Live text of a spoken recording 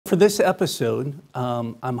for this episode,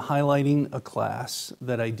 I'm highlighting a class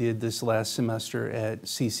that I did this last semester at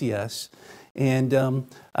CCS. And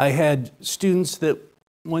I had students that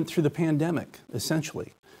went through the pandemic,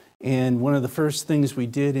 essentially. And one of the first things we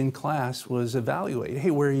did in class was evaluate,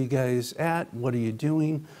 hey, where are you guys at? What are you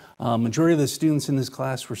doing? Majority of the students in this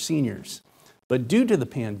class were seniors. But due to the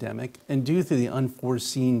pandemic and due to the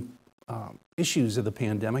unforeseen issues of the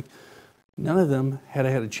pandemic, none of them had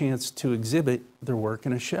a chance to exhibit their work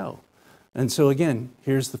in a show. And so again,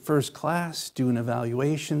 here's the first class, do an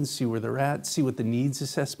evaluation, see where they're at, see what the needs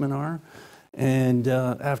assessment are. And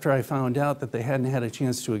after I found out that they hadn't had a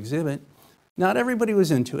chance to exhibit, not everybody was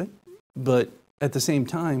into it, but at the same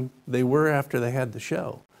time, they were after they had the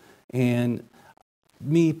show. And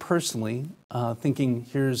me personally, thinking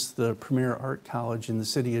here's the premier art college in the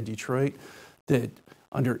city of Detroit that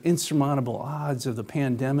under insurmountable odds of the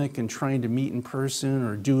pandemic and trying to meet in person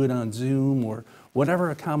or do it on Zoom or whatever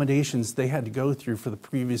accommodations they had to go through for the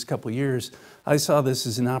previous couple of years, I saw this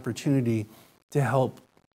as an opportunity to help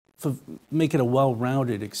make it a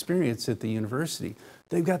well-rounded experience at the university.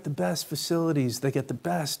 They've got the best facilities, they got the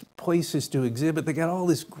best places to exhibit, they got all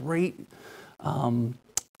these great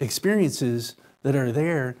experiences that are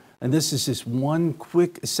there, and this is just one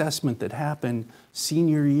quick assessment that happened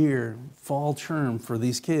senior year, fall term for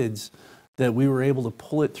these kids, that we were able to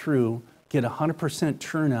pull it through, get 100%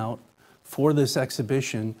 turnout for this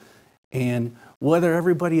exhibition, and whether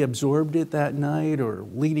everybody absorbed it that night or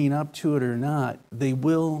leading up to it or not, they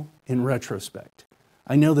will in retrospect.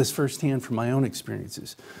 I know this firsthand from my own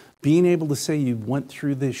experiences. Being able to say you went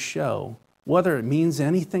through this show, whether it means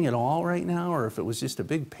anything at all right now or if it was just a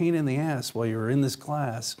big pain in the ass while you were in this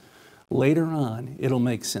class, later on, it'll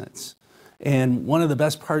make sense. And one of the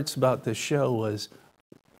best parts about this show was,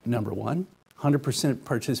 number one, 100%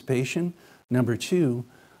 participation. Number two,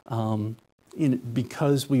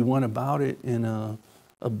 because we went about it in a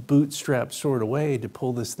bootstrap sort of way to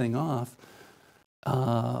pull this thing off,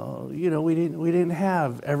 we didn't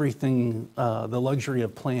have everything, the luxury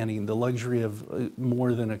of planning, the luxury of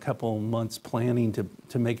more than a couple months planning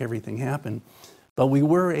to make everything happen. But we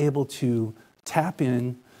were able to tap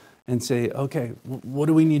in and say, okay, what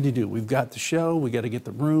do we need to do? We've got the show, we got to get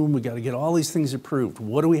the room, we got to get all these things approved.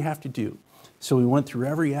 What do we have to do? So we went through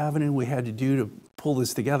every avenue we had to do to pull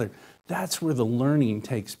this together. That's where the learning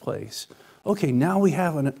takes place. Okay, now we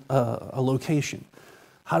have a location.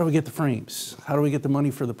 How do we get the frames? How do we get the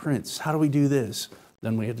money for the prints? How do we do this?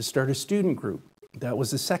 Then we had to start a student group. That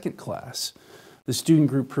was the second class. The student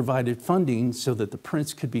group provided funding so that the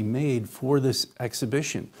prints could be made for this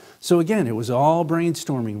exhibition. So again, it was all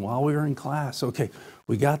brainstorming while we were in class. Okay,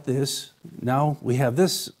 we got this. Now we have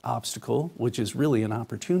this obstacle, which is really an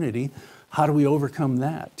opportunity. How do we overcome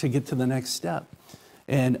that to get to the next step?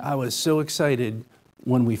 And I was so excited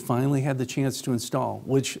when we finally had the chance to install,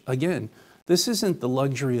 which again, this isn't the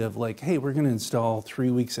luxury of like, hey, we're going to install 3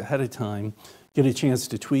 weeks ahead of time, get a chance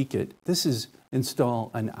to tweak it. This is install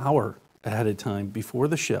an hour ahead of time before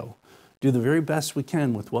the show, do the very best we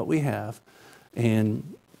can with what we have,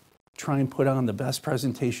 and try and put on the best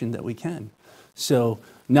presentation that we can. So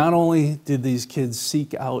not only did these kids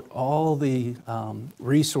seek out all the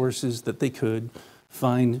resources that they could,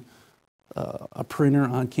 find a printer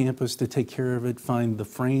on campus to take care of it, find the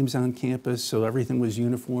frames on campus so everything was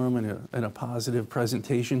uniform and a positive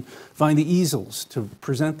presentation, find the easels to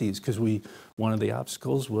present these, because one of the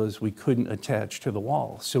obstacles was we couldn't attach to the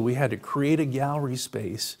wall. So we had to create a gallery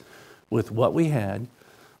space with what we had.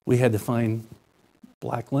 We had to find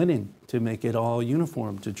black linen to make it all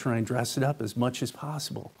uniform, to try and dress it up as much as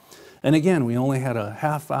possible. And again, we only had a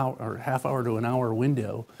half hour to an hour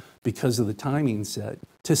window because of the timing set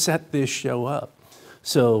to set this show up.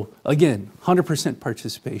 So again, 100%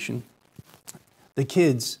 participation. The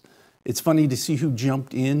kids, it's funny to see who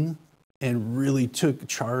jumped in and really took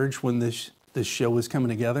charge when this show was coming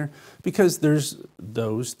together, because there's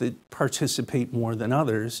those that participate more than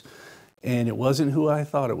others, and it wasn't who I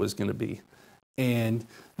thought it was going to be. And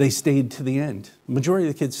they stayed to the end. Majority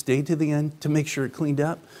of the kids stayed to the end to make sure it cleaned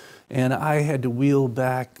up. And I had to wheel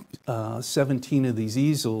back 17 of these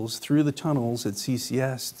easels through the tunnels at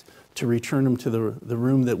CCS to return them to the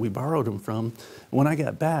room that we borrowed them from. When I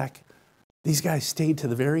got back, these guys stayed to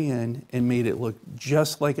the very end and made it look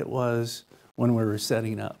just like it was when we were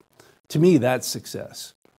setting up. To me, that's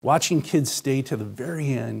success. Watching kids stay to the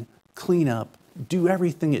very end, clean up, do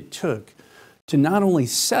everything it took to not only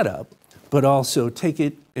set up, but also take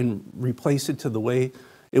it and replace it to the way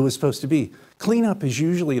it was supposed to be. Cleanup is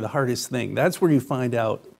usually the hardest thing. That's where you find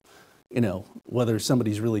out, whether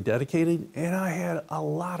somebody's really dedicated. And I had a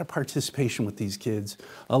lot of participation with these kids,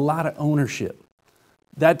 a lot of ownership.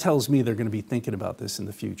 That tells me they're going to be thinking about this in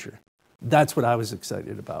the future. That's what I was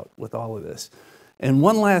excited about with all of this. And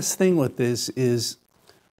one last thing with this is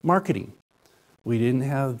marketing. We didn't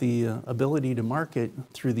have the ability to market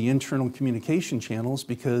through the internal communication channels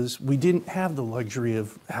because we didn't have the luxury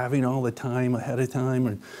of having all the time ahead of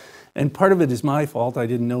time. And part of it is my fault. I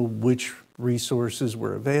didn't know which resources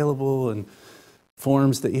were available and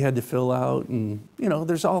forms that you had to fill out. And, you know,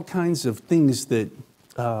 there's all kinds of things that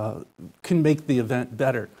can make the event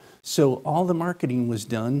better. So all the marketing was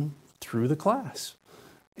done through the class.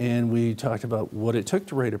 And we talked about what it took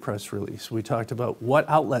to write a press release. We talked about what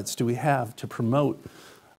outlets do we have to promote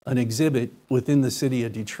an exhibit within the city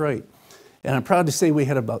of Detroit. And I'm proud to say we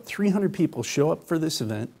had about 300 people show up for this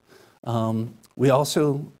event. We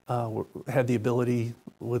also had the ability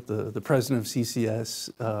with the president of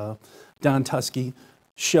CCS, Don Tusky,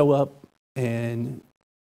 show up and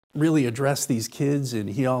really address these kids. And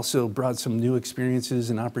he also brought some new experiences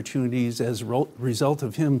and opportunities as a result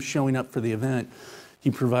of him showing up for the event. He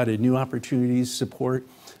provided new opportunities, support,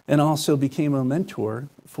 and also became a mentor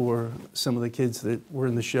for some of the kids that were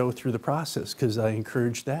in the show through the process, because I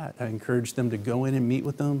encouraged that. I encouraged them to go in and meet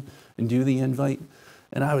with them and do the invite.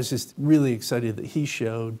 And I was just really excited that he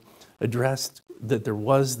showed, addressed that there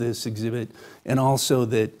was this exhibit, and also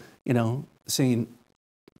that, you know, saying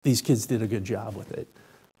these kids did a good job with it.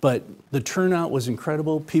 But the turnout was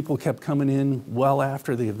incredible. People kept coming in well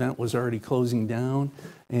after the event was already closing down.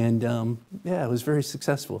 And yeah, it was very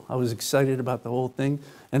successful. I was excited about the whole thing.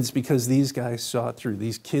 And it's because these guys saw it through.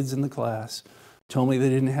 These kids in the class told me they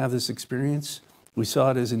didn't have this experience. We saw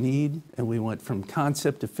it as a need, and we went from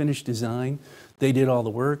concept to finished design. They did all the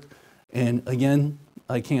work. And again,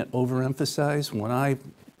 I can't overemphasize, when I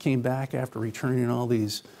came back after returning all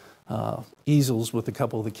these easels with a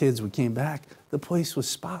couple of the kids, we came back, the place was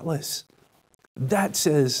spotless. That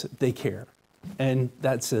says they care, and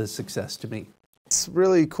that says success to me. It's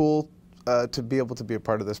really cool to be able to be a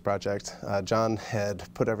part of this project. John had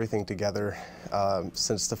put everything together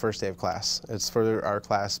since the first day of class. It's for our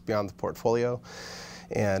class Beyond the Portfolio,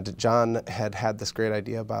 and John had this great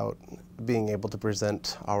idea about being able to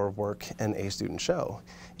present our work in a student show.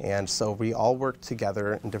 And so we all worked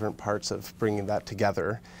together in different parts of bringing that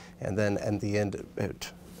together, and then in the end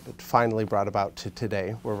it finally brought about to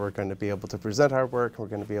today, where we're going to be able to present our work, we're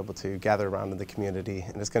going to be able to gather around in the community,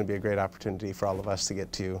 and it's going to be a great opportunity for all of us to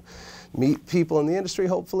get to meet people in the industry,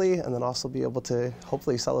 hopefully, and then also be able to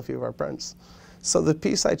hopefully sell a few of our prints. So the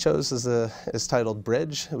piece I chose is titled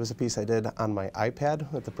Bridge. It was a piece I did on my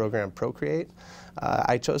iPad with the program Procreate.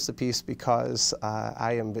 I chose the piece because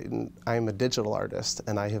I am a digital artist,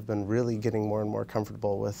 and I have been really getting more and more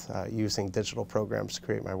comfortable with using digital programs to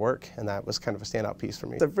create my work, and that was kind of a standout piece for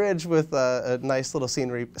me. The bridge with a nice little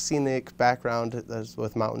scenic background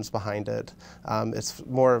with mountains behind it. It's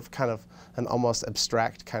more of kind of an almost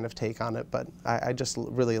abstract kind of take on it, but I just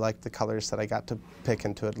really like the colors that I got to pick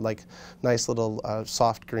into it, like nice little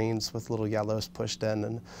soft greens with little yellows pushed in,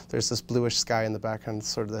 and there's this bluish sky in the background,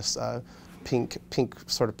 sort of this pink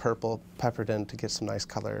sort of purple peppered in to get some nice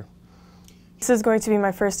color. This is going to be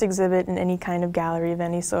my first exhibit in any kind of gallery of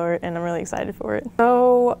any sort, and I'm really excited for it.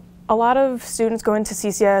 So a lot of students go into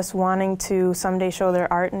CCS wanting to someday show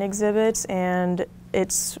their art in exhibits, and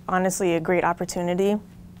it's honestly a great opportunity.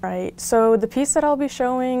 Right, so the piece that I'll be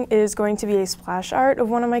showing is going to be a splash art of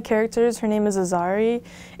one of my characters. Her name is Azari.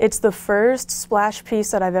 It's the first splash piece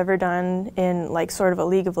that I've ever done in like sort of a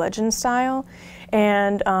League of Legends style.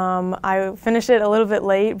 And I finished it a little bit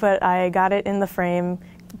late, but I got it in the frame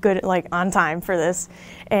good, like on time for this.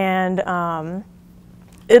 And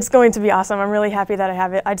it's going to be awesome. I'm really happy that I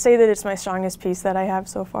have it. I'd say that it's my strongest piece that I have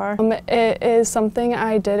so far. It is something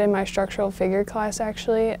I did in my structural figure class,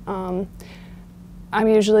 actually. I'm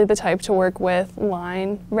usually the type to work with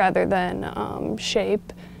line rather than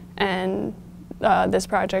shape, and this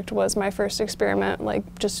project was my first experiment,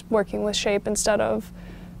 like just working with shape instead of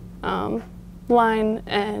line,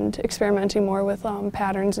 and experimenting more with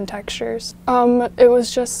patterns and textures. It was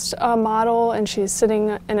just a model, and she's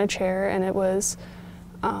sitting in a chair, and it was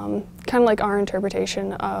kind of like our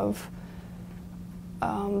interpretation of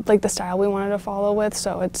like the style we wanted to follow with,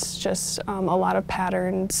 so it's just a lot of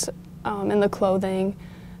patterns in the clothing.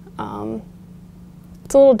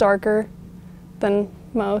 It's a little darker than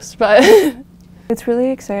most, but it's really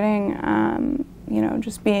exciting, you know,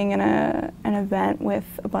 just being in an event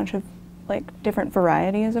with a bunch of like different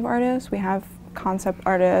varieties of artists. We have concept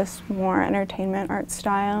artists, more entertainment art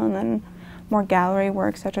style, and then more gallery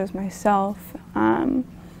work such as myself.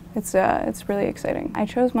 It's really exciting. I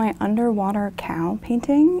chose my underwater cow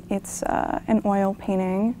painting. It's an oil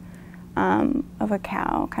painting of a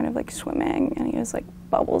cow kind of like swimming, and he was like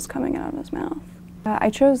bubbles coming out of his mouth.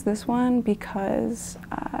 I chose this one because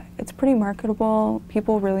it's pretty marketable.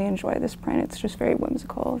 People really enjoy this print. It's just very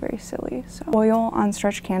whimsical, very silly. So, oil on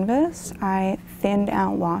stretch canvas. I thinned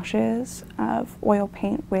out washes of oil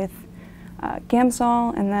paint with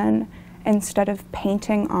Gamsol, and then instead of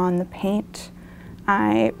painting on the paint,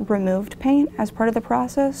 I removed paint as part of the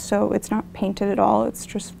process. So it's not painted at all. It's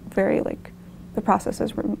just very the process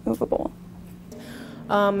is removable.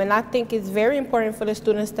 And I think it's very important for the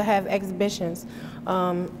students to have exhibitions.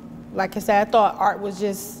 Like I said, I thought art was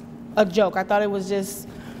just a joke. I thought it was just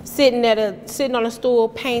sitting on a stool,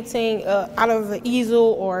 painting out of an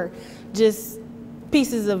easel, or just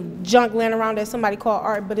pieces of junk laying around that somebody called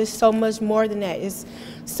art. But it's so much more than that. It's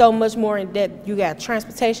so much more in depth. You got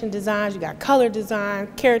transportation designs, you got color design,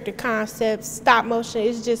 character concepts, stop motion.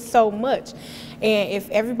 It's just so much. And if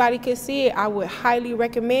everybody could see it, I would highly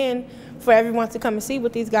recommend for everyone to come and see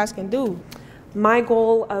what these guys can do. My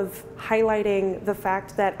goal of highlighting the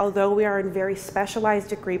fact that although we are in very specialized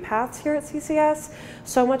degree paths here at CCS,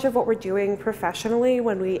 so much of what we're doing professionally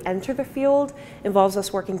when we enter the field involves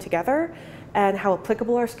us working together, and how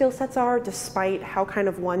applicable our skill sets are despite how kind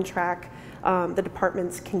of one track the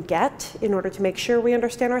departments can get in order to make sure we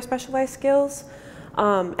understand our specialized skills.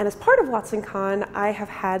 And as part of WatsonCon, I have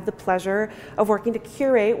had the pleasure of working to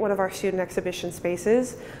curate one of our student exhibition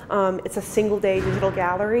spaces. It's a single-day digital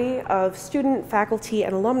gallery of student, faculty,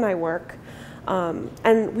 and alumni work.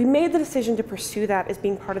 And we made the decision to pursue that as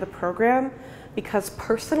being part of the program because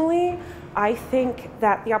personally, I think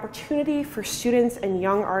that the opportunity for students and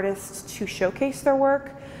young artists to showcase their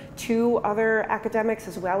work to other academics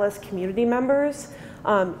as well as community members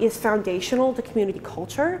is foundational to community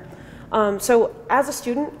culture. So as a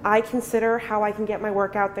student, I consider how I can get my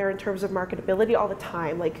work out there in terms of marketability all the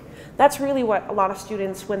time. That's really what a lot of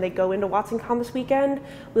students, when they go into WatsonCon this weekend,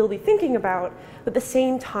 will be thinking about. But at the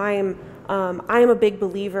same time, I am a big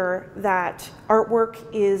believer that artwork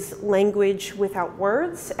is language without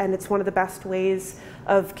words, and it's one of the best ways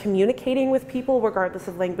of communicating with people regardless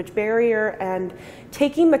of language barrier, and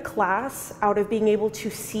taking the class out of being able to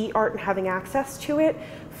see art and having access to it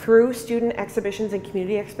through student exhibitions and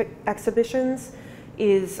community exhibitions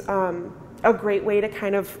is a great way to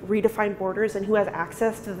kind of redefine borders and who has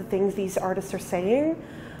access to the things these artists are saying.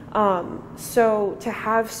 So to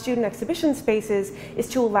have student exhibition spaces is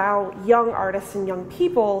to allow young artists and young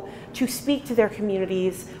people to speak to their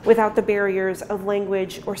communities without the barriers of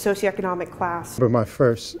language or socioeconomic class. For my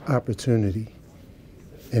first opportunity,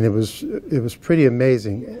 and it was pretty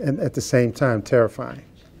amazing and at the same time terrifying,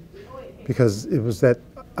 because it was that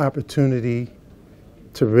opportunity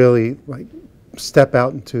to really step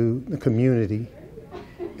out into the community,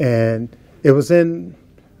 and it was in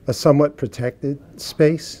a somewhat protected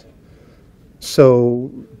space, so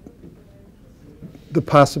the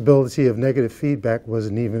possibility of negative feedback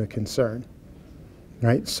wasn't even a concern,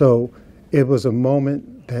 right? So it was a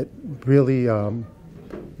moment that really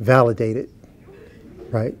validated,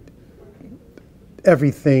 right,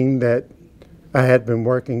 everything that I had been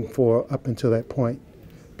working for up until that point,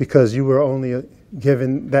 because you were only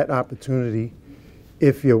given that opportunity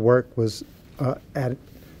if your work was at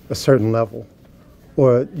a certain level,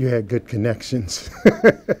 or you had good connections,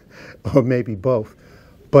 or maybe both.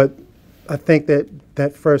 But I think that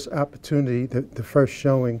that first opportunity, the first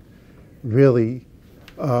showing, really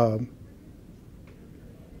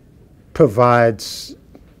provides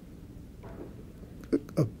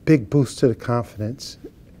a big boost to the confidence.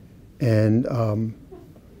 And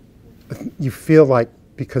you feel like,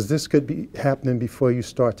 because this could be happening before you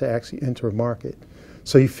start to actually enter a market,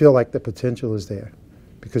 so you feel like the potential is there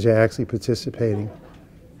because you're actually participating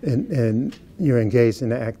and you're engaged in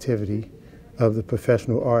the activity of the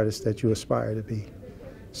professional artist that you aspire to be.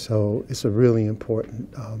 So it's a really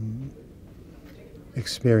important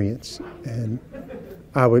experience, and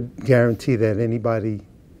I would guarantee that anybody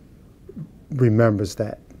remembers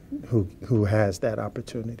that who has that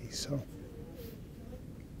opportunity. So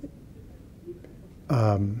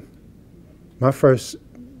my first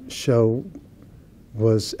show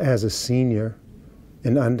was as a senior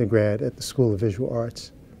in undergrad at the School of Visual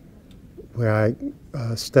Arts, where I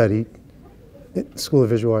studied at the School of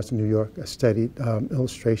Visual Arts in New York. I studied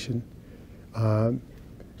illustration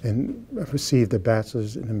and received a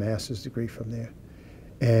bachelor's and a master's degree from there.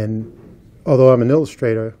 And although I'm an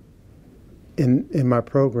illustrator, in my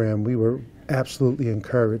program, we were absolutely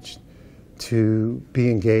encouraged to be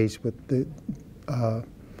engaged with the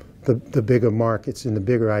bigger markets and the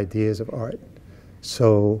bigger ideas of art.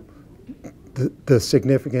 So the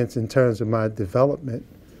significance in terms of my development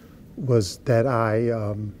was that I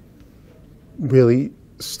really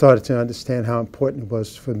started to understand how important it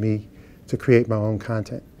was for me to create my own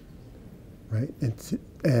content, right?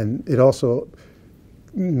 And it also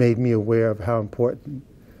made me aware of how important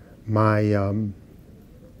my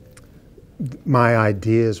my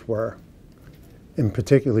ideas were, and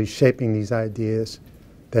particularly shaping these ideas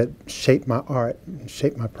that shaped my art,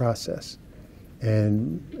 shaped my process,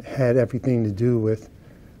 and had everything to do with,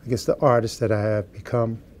 I guess, the artist that I have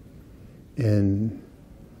become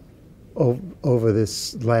over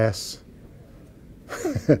this last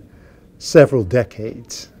several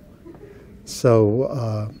decades.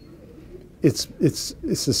 So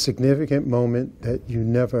it's a significant moment that you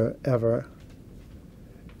never ever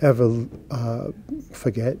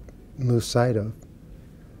forget, lose sight of.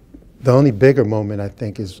 The only bigger moment, I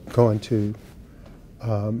think, is going to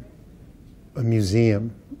a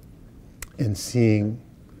museum and seeing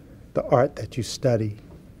the art that you study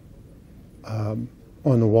on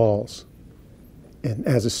the walls. And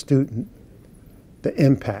as a student, the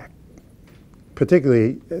impact,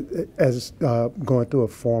 particularly as going through a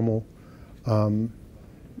formal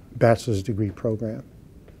bachelor's degree program,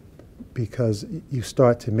 because you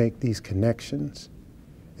start to make these connections,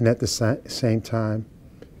 and at the same time,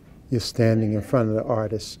 you're standing in front of the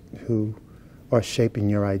artists who are shaping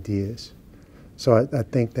your ideas. So I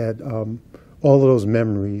think that all of those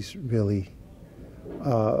memories really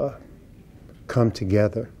come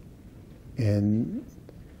together and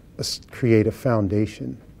create a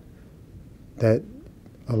foundation that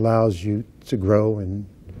allows you to grow and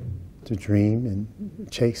to dream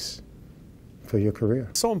and chase for your career.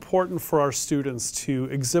 It's so important for our students to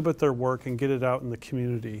exhibit their work and get it out in the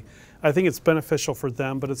community. I think it's beneficial for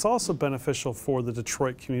them, but it's also beneficial for the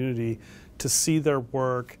Detroit community to see their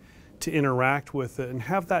work, to interact with it, and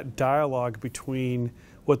have that dialogue between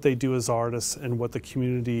what they do as artists and what the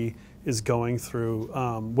community is going through,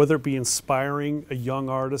 whether it be inspiring a young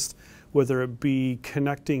artist, whether it be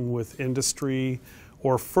connecting with industry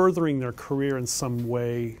or furthering their career in some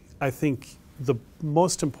way. I think the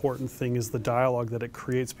most important thing is the dialogue that it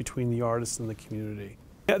creates between the artist and the community.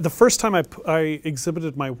 The first time I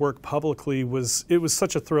exhibited my work publicly was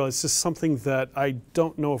such a thrill. It's just something that I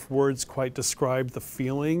don't know if words quite describe the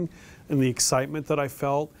feeling and the excitement that I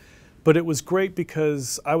felt. But it was great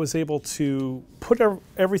because I was able to put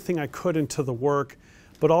everything I could into the work,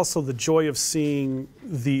 but also the joy of seeing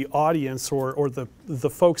the audience or the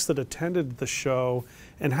folks that attended the show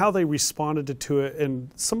and how they responded to it,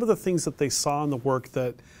 and some of the things that they saw in the work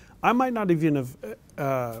that I might not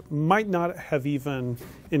have even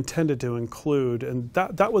intended to include. And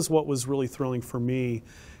that was what was really thrilling for me,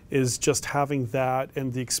 is just having that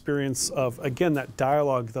and the experience of, again, that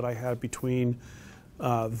dialogue that I had between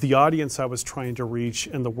the audience I was trying to reach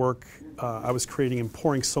and the work I was creating and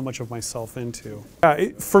pouring so much of myself into.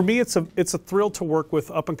 For me, it's a thrill to work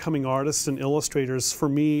with up-and-coming artists and illustrators. For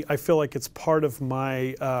me, I feel like it's part of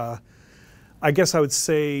my, I guess I would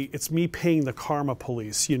say it's me paying the karma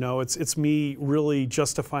police. You know, it's me really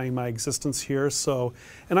justifying my existence here. So,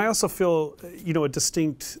 and I also feel, you know, a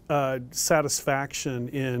distinct satisfaction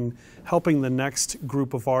in helping the next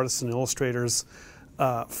group of artists and illustrators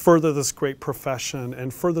further this great profession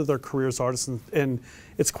and further their careers as artists. And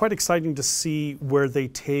it's quite exciting to see where they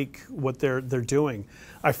take what they're doing.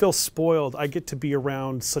 I feel spoiled. I get to be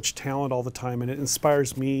around such talent all the time, and it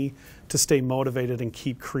inspires me to stay motivated and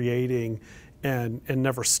keep creating and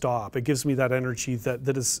never stop. It gives me that energy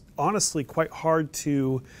that is honestly quite hard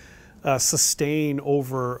to sustain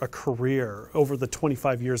over a career, over the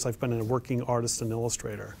 25 years I've been a working artist and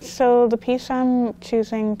illustrator. So the piece I'm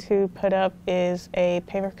choosing to put up is a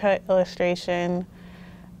paper cut illustration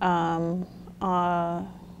based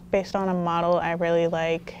on a model I really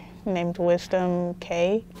like named Wisdom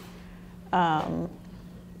K.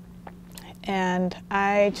 And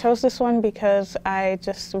I chose this one because I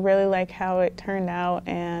just really like how it turned out,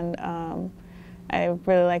 and I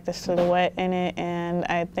really like the silhouette in it, and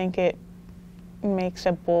I think it makes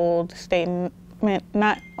a bold statement,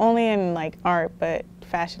 not only in like art, but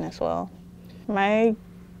fashion as well. My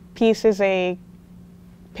piece is a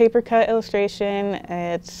paper cut illustration.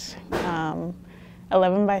 It's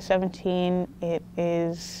 11 by 17. It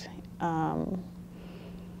is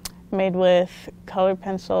made with colored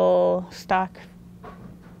pencil, stock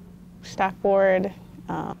board.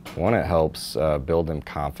 One, it helps build them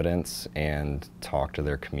confidence and talk to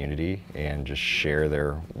their community and just share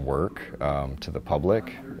their work to the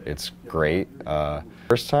public. It's great.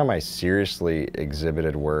 First time I seriously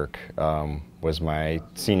exhibited work was my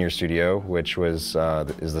senior studio, which is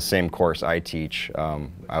the same course I teach.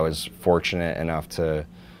 I was fortunate enough to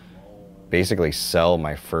basically sell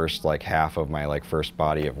my first half of my first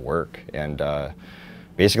body of work, and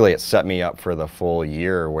basically it set me up for the full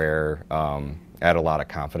year where I had a lot of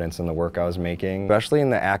confidence in the work I was making. Especially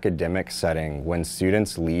in the academic setting, when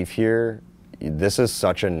students leave here, this is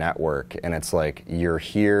such a network, and it's like you're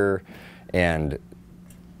here and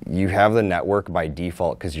you have the network by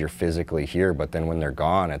default because you're physically here, but then when they're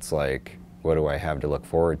gone, it's like, what do I have to look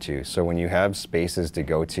forward to? So when you have spaces to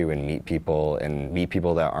go to and meet people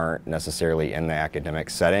that aren't necessarily in the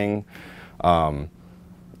academic setting,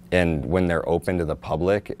 and when they're open to the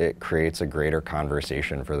public, it creates a greater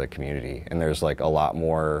conversation for the community. And there's like a lot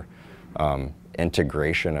more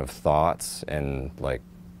integration of thoughts and like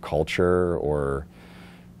culture, or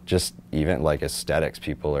just even like aesthetics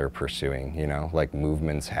people are pursuing, you know, like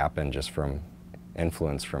movements happen just from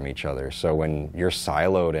influence from each other. So when you're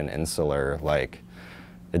siloed and insular, like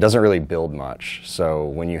it doesn't really build much. So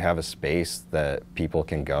when you have a space that people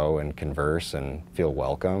can go and converse and feel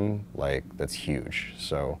welcome, like that's huge.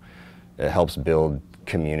 So it helps build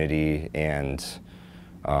community and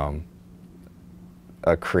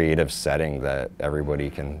a creative setting that everybody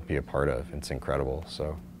can be a part of. It's incredible.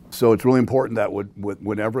 So it's really important that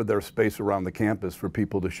whenever there's space around the campus for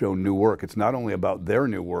people to show new work, it's not only about their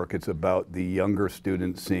new work, it's about the younger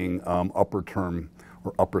students seeing upper term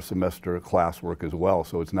or upper semester classwork as well.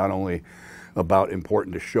 So it's not only about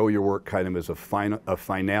important to show your work kind of as a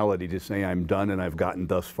finality to say I'm done and I've gotten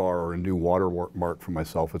thus far, or a new watermark for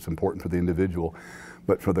myself. It's important for the individual.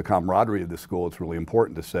 But for the camaraderie of the school, it's really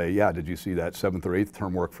important to say, yeah, did you see that 7th or 8th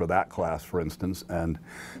term work for that class, for instance, and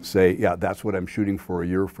say, yeah, that's what I'm shooting for a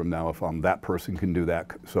year from now. If that person can do that,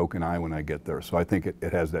 so can I when I get there. So I think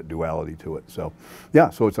it has that duality to it. So yeah,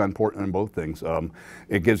 so it's important in both things.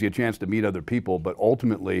 It gives you a chance to meet other people, but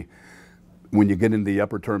ultimately, when you get into the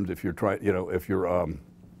upper terms, if you're trying to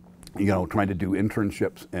do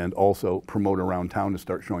internships and also promote around town to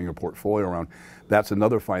start showing your portfolio around, that's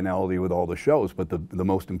another finality with all the shows. But the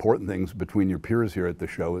most important things between your peers here at the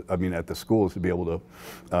show, at the school, is to be able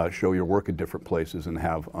to show your work at different places and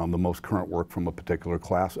have the most current work from a particular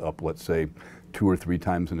class up, let's say, 2 or 3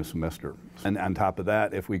 times in a semester. And on top of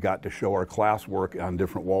that, if we got to show our class work on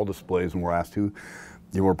different wall displays and we're asked to,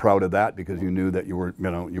 you were proud of that because you knew that you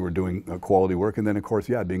were doing quality work. And then, of course,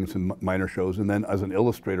 yeah, being in some minor shows. And then as an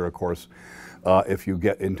illustrator, of course, if you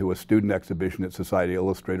get into a student exhibition at Society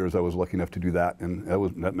Illustrators, I was lucky enough to do that. And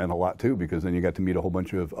that meant a lot, too, because then you got to meet a whole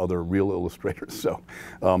bunch of other real illustrators. So,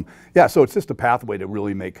 yeah, so it's just a pathway to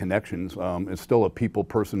really make connections. It's still a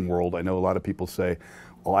people-person world. I know a lot of people say,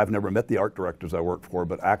 well, I've never met the art directors I work for,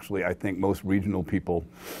 but actually I think most regional people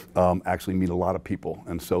actually meet a lot of people.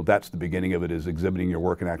 And so that's the beginning of it, is exhibiting your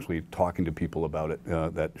work and actually talking to people about it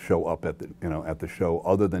that show up at the show,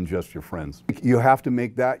 other than just your friends. You have to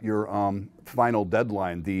make that your final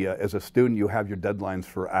deadline. As a student, you have your deadlines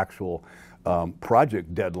for actual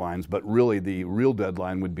project deadlines, but really the real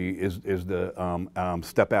deadline would be is the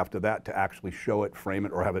step after that, to actually show it, frame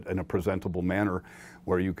it, or have it in a presentable manner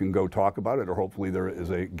where you can go talk about it, or hopefully there is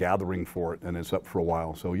a gathering for it and it's up for a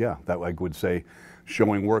while. So yeah, that I would say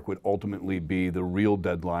showing work would ultimately be the real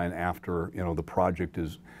deadline after the project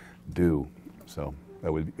is due. So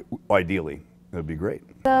that would ideally, that would be great.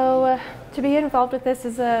 So to be involved with this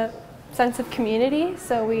is a sense of community.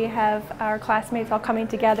 So we have our classmates all coming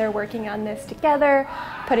together, working on this together,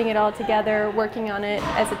 putting it all together, working on it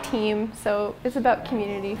as a team. So it's about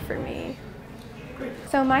community for me.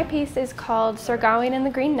 So my piece is called Sir Gawain and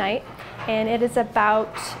the Green Knight, and it is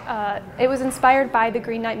about, it was inspired by the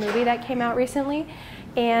Green Knight movie that came out recently.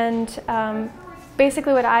 And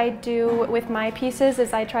basically what I do with my pieces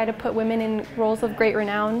is I try to put women in roles of great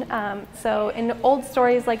renown. So in old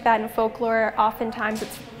stories like that in folklore, oftentimes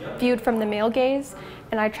it's viewed from the male gaze,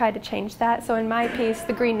 and I try to change that. So in my piece,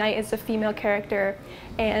 the Green Knight is a female character,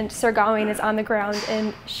 and Sir Gawain is on the ground,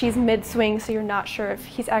 and she's mid-swing, so you're not sure if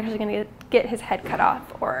he's actually going to get his head cut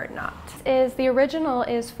off or not. The original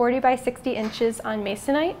is 40 by 60 inches on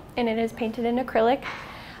masonite, and it is painted in acrylic.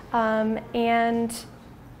 And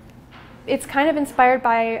it's kind of inspired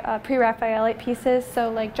by pre-Raphaelite pieces, so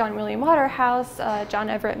like John William Waterhouse, John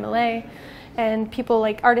Everett Millay, and people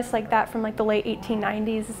like artists like that from like the late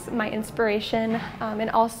 1890s is my inspiration. And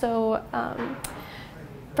also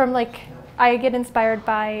from like, I get inspired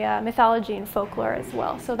by mythology and folklore as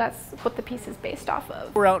well, so that's what the piece is based off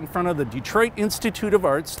of. We're out in front of the Detroit Institute of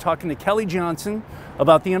Arts talking to Kelly Johnson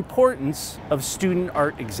about the importance of student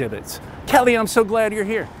art exhibits. Kelly, I'm so glad you're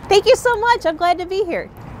here. Thank you so much. I'm glad to be here.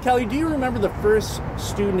 Kelly, do you remember the first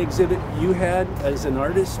student exhibit you had as an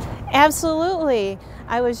artist? Absolutely.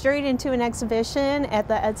 I was joined into an exhibition at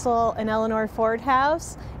the Edsel and Eleanor Ford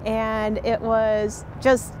House, and it was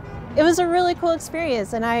a really cool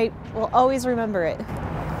experience, and I will always remember it.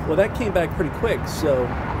 Well, that came back pretty quick. So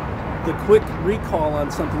the quick recall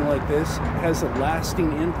on something like this has a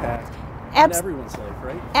lasting impact on everyone's life,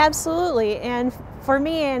 right? Absolutely. And for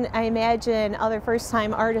me, and I imagine other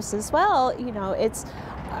first-time artists as well, you know, it's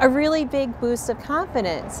a really big boost of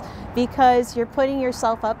confidence because you're putting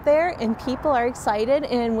yourself up there and people are excited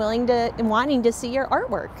and willing to and wanting to see your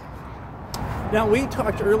artwork. Now, we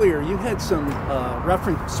talked earlier, you had some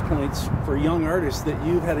reference points for young artists that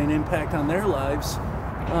you had an impact on their lives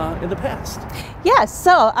in the past. Yes,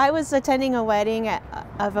 so I was attending a wedding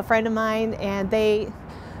of a friend of mine, and it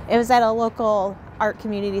was at a local art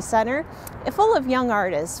community center full of young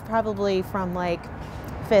artists, probably from like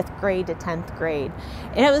 5th grade to 10th grade.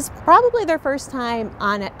 And it was probably their first time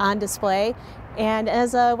on display. And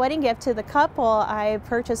as a wedding gift to the couple, I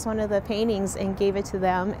purchased one of the paintings and gave it to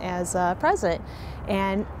them as a present.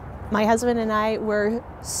 And my husband and I were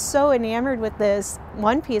so enamored with this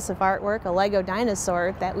one piece of artwork, a Lego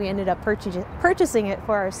dinosaur, that we ended up purchasing it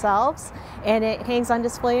for ourselves, and it hangs on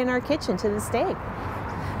display in our kitchen to this day.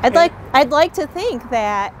 I'd like to think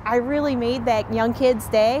that I really made that young kid's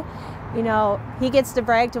day. You know, he gets to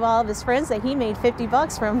brag to all of his friends that he made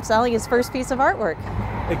 $50 from selling his first piece of artwork.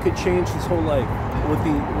 It could change his whole life with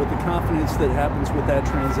the confidence that happens with that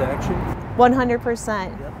transaction.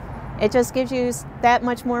 100%. Yep. It just gives you that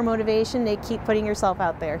much more motivation to keep putting yourself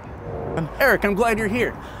out there. Eric, I'm glad you're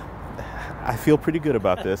here. I feel pretty good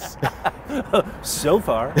about this. So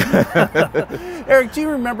far. Eric, do you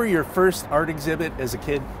remember your first art exhibit as a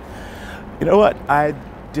kid? You know what? I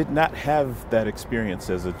did not have that experience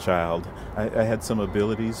as a child. I had some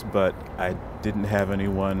abilities, but I didn't have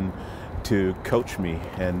anyone to coach me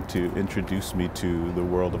and to introduce me to the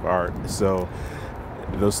world of art. So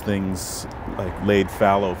those things like laid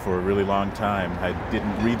fallow for a really long time. I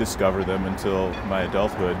didn't rediscover them until my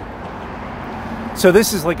adulthood. So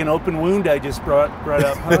this is like an open wound I just brought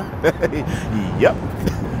up, huh? Yep.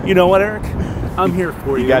 You know what, Eric? I'm here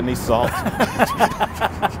for you. You got any salt?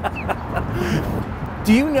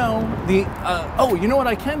 Do you know the, oh, you know what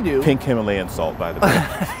I can do? Pink Himalayan salt, by the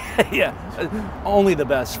way. Yeah, only the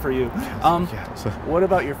best for you. What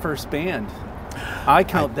about your first band? I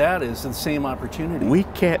count that as the same opportunity. We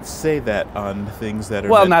can't say that on things that are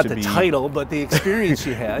well, meant not to the be... title, but the experience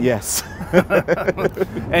you had. Yes.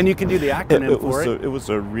 And you can do the acronym for it. It was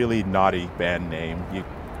a really naughty band name.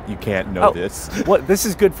 You can't know this. What? This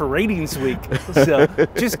is good for ratings week. So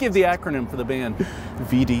just give the acronym for the band.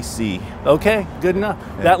 VDC. Okay, good enough.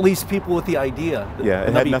 Yeah. That leaves people with the idea. Yeah,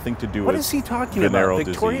 it had nothing to do with What is he talking about?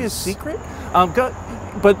 Victoria's Secret?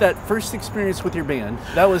 But that first experience with your band,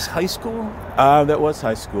 that was high school? That was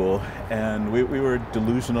high school. And we were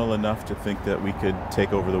delusional enough to think that we could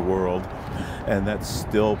take over the world. And that's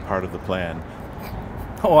still part of the plan.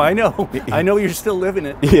 Oh, I know. I know you're still living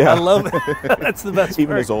it. Yeah. I love it. That's the best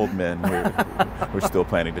Even part. as old men, we're still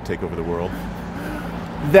planning to take over the world.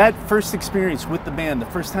 That first experience with the band, the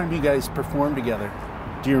first time you guys performed together,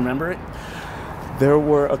 do you remember it? There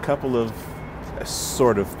were a couple of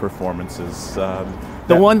sort of performances.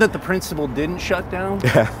 The one that the principal didn't shut down?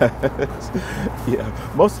 Yeah.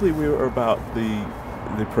 Mostly we were about the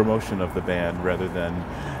promotion of the band rather than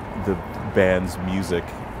the band's music.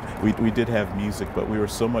 We did have music, but we were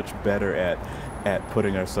so much better at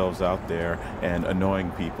putting ourselves out there and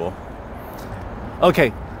annoying people.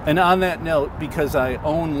 Okay, and on that note, because I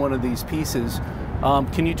own one of these pieces,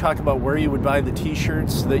 can you talk about where you would buy the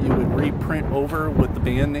t-shirts that you would reprint over with the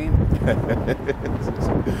band name?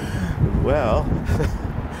 Well,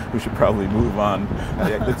 we should probably move on.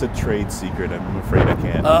 It's a trade secret. I'm afraid I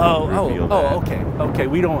can't reveal that. Okay.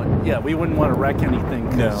 We wouldn't want to wreck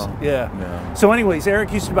anything. No. Yeah. No. So anyways,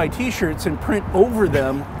 Eric used to buy t-shirts and print over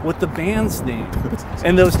them with the band's name.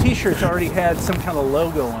 And those t-shirts already had some kind of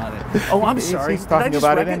logo on it. Oh, I'm sorry. He's talking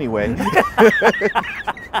about it anyway.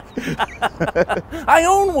 I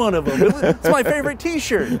own one of them. It's my favorite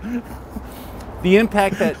t-shirt. The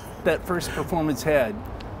impact that first performance had,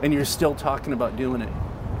 and you're still talking about doing it.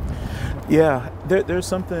 Yeah, there's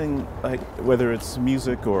something like, whether it's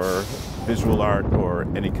music or visual art or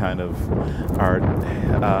any kind of art,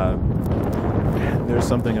 there's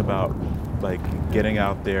something about like getting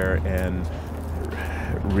out there and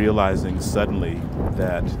realizing suddenly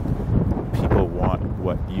that people want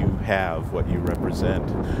what you have, what you represent,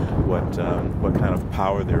 what kind of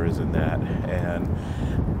power there is in that. And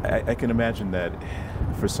I can imagine that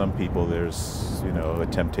for some people there's a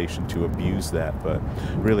temptation to abuse that, but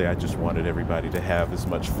really I just wanted everybody to have as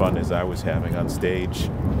much fun as I was having on stage.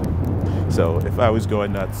 So if I was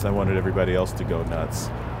going nuts, I wanted everybody else to go nuts.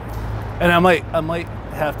 And I might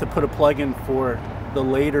have to put a plug in for the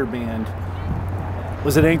later band.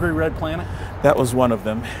 Was it Angry Red Planet? That was one of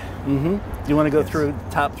them. Mm-hmm. Do you want to go through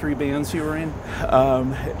top 3 bands you were in?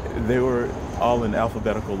 They were all in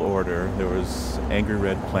alphabetical order. There was Angry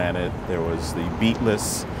Red Planet, there was the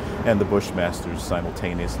Beatless and the Bushmasters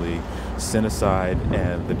simultaneously, Cinecide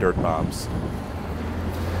and the Dirt Bombs.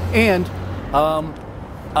 And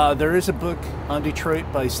there is a book on Detroit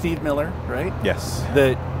by Steve Miller, right? Yes.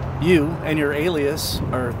 That you and your alias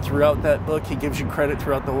are throughout that book. He gives you credit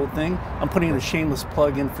throughout the whole thing. I'm putting a shameless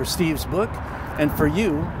plug in for Steve's book and for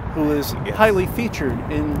you, who is highly featured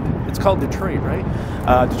in, it's called Detroit, right?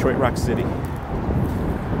 Detroit Rock City.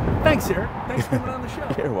 Thanks, Eric. Thanks for coming on the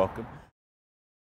show. You're welcome.